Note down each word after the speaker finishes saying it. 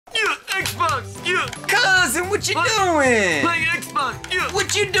Xbox, yeah. Cousin, what you doing? Playing Xbox, yeah.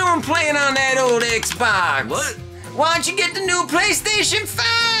 What you doing playing on that old Xbox? What? Why don't you get the new PlayStation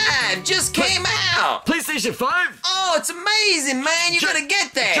 5? Just came out. PlayStation 5? Oh, it's amazing, man. You gotta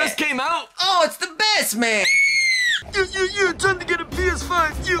get that. Just came out? Oh, it's the best, man. Yeah, time to get a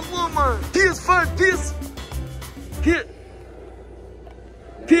PS5. Yeah, Walmart. PS5,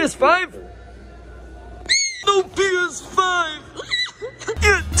 PS5? No PS5.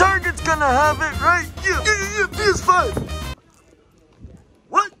 Yeah, Target's gonna have it, right? Yeah, PS5.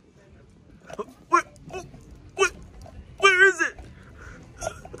 What? Where is it?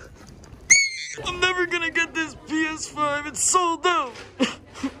 I'm never gonna get this PS5. It's sold out.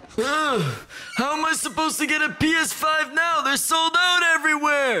 How am I supposed to get a PS5 now? They're sold out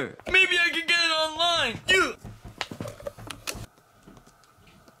everywhere. Maybe I can get it online. Yeah.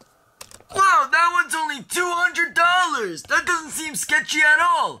 Wow, that one's only $200. That doesn't seem sketchy at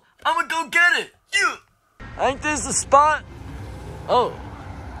all. I'm gonna go get it. Yeah. Ain't this the spot? Oh,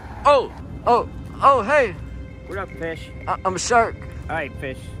 hey. What up, fish? I'm a shark. All right,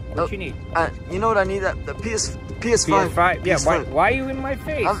 fish. What you need? You know what I need? The PS5. PS5? Yeah, PS5. why are you in my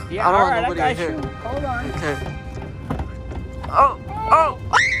face? Yeah, I don't all want right, nobody I got here. you. Hold on. Okay.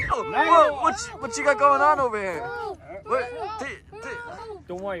 Whoa, what you got going on over here?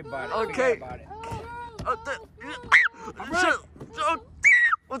 Don't worry about it. Okay. Forget about it.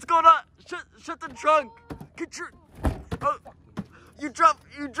 What's going on? Shut the trunk. Get your. You dropped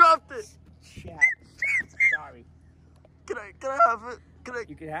it. Shit. Sorry. Can I have it?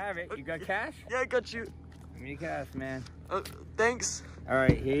 You can have it. You got cash? Yeah, I got you. Give me cash, man. Thanks. All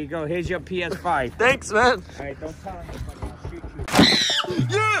right, here you go. Here's your PS5. Thanks, man. All right, don't tell anybody. I'll shoot you.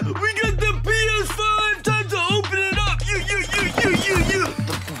 Yeah, we got the PS5. Time to open it up. You.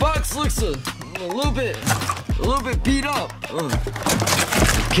 The box looks a little bit beat up.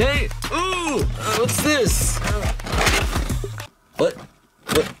 Okay. Ooh, what's this? What?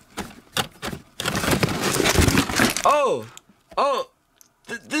 Oh.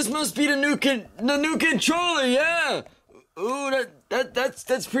 This must be the new controller. Yeah. Ooh,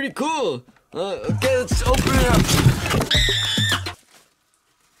 that's pretty cool. Okay, let's open it up.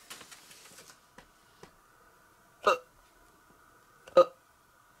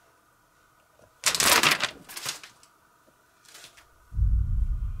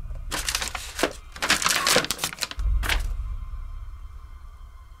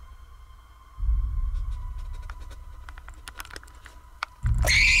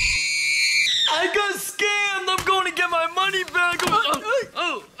 I got scammed! I'm going to get my money back!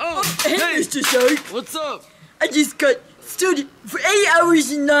 Hey, Mr. Shark. What's up? I just got stood for 8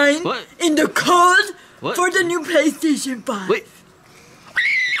 hours in line in the cold for the new PlayStation 5. Wait.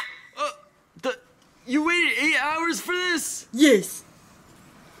 You waited 8 hours for this? Yes.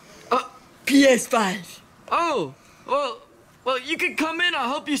 PS5. Oh, well, you can come in. I'll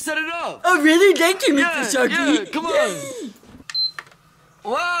help you set it up. Oh, really? Thank you, Mr. Sharky. Yeah, come on.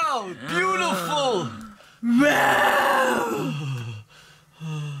 Wow, beautiful. Wow.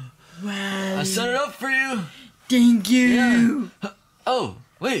 Wow. I set it up for you. Thank you. Yeah. Oh,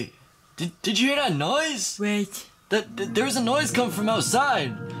 wait. Did you hear that noise? Wait. There was a noise coming from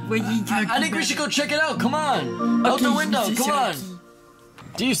outside. What are you talking about? I think we should go check it out. Come on. Out the window. Mr. Come on. Sharky.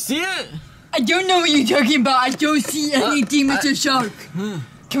 Do you see it? I don't know what you're talking about. I don't see anything, Mr. Shark.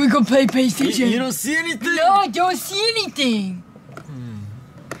 Can we go play PlayStation? You don't see anything? No, I don't see anything.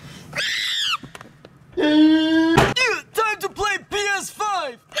 Time to play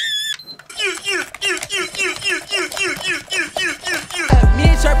PS5. Me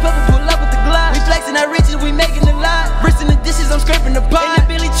and Sharp Puppet pull up with the Glock. We flexing our riches, we making a lot. Rinsing the dishes, I'm scraping the pot. In the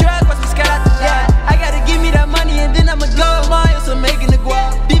Billy truck, watch the sky out the shot. I gotta give me that money and then I'ma go miles, I'm making the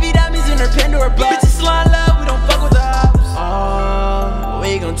guap. BB diamonds in her Pandora box. Bitches slime love, we don't fuck with the ops. Oh,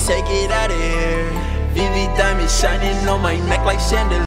 we gon' take it out of here. BB diamonds shining on my neck like chandelier.